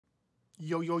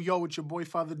Yo, yo, yo, it's your boy,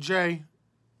 Father J.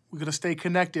 We're going to stay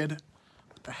connected.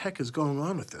 What the heck is going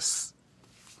on with this?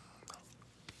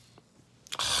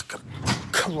 Oh,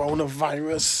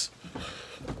 coronavirus.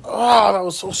 Oh, that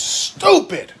was so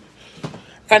stupid.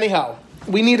 Anyhow,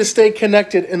 we need to stay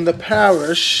connected in the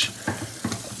parish.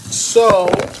 So,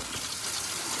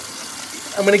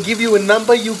 I'm going to give you a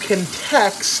number you can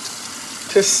text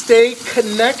to stay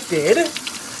connected.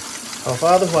 Our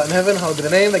Father who art in heaven, hallowed be the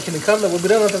name, thy kingdom come, thy will be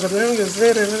done on earth as it is.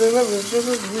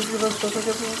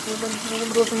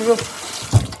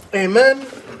 Amen.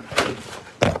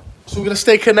 So we're going to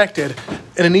stay connected.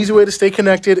 And an easy way to stay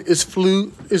connected is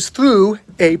through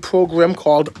a program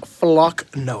called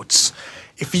Flock Notes.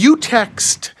 If you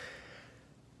text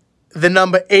the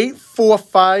number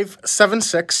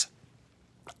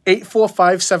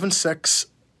 84576,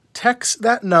 text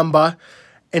that number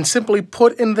and simply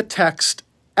put in the text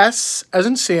S as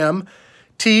in Sam,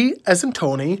 T as in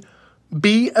Tony,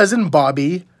 B as in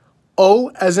Bobby, O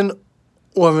as in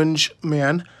Orange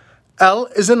Man, L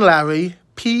as in Larry,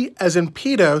 P as in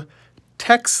Peter.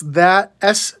 Text that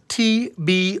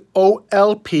STBOLP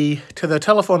to the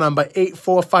telephone number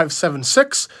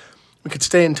 84576. We could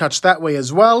stay in touch that way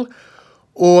as well.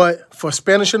 Or for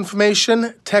Spanish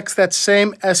information, text that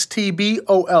same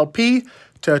STBOLP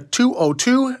to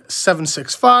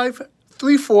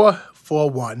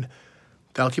 202-765-3441.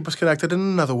 That'll keep us connected in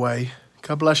another way.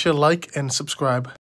 God bless you. Like and subscribe.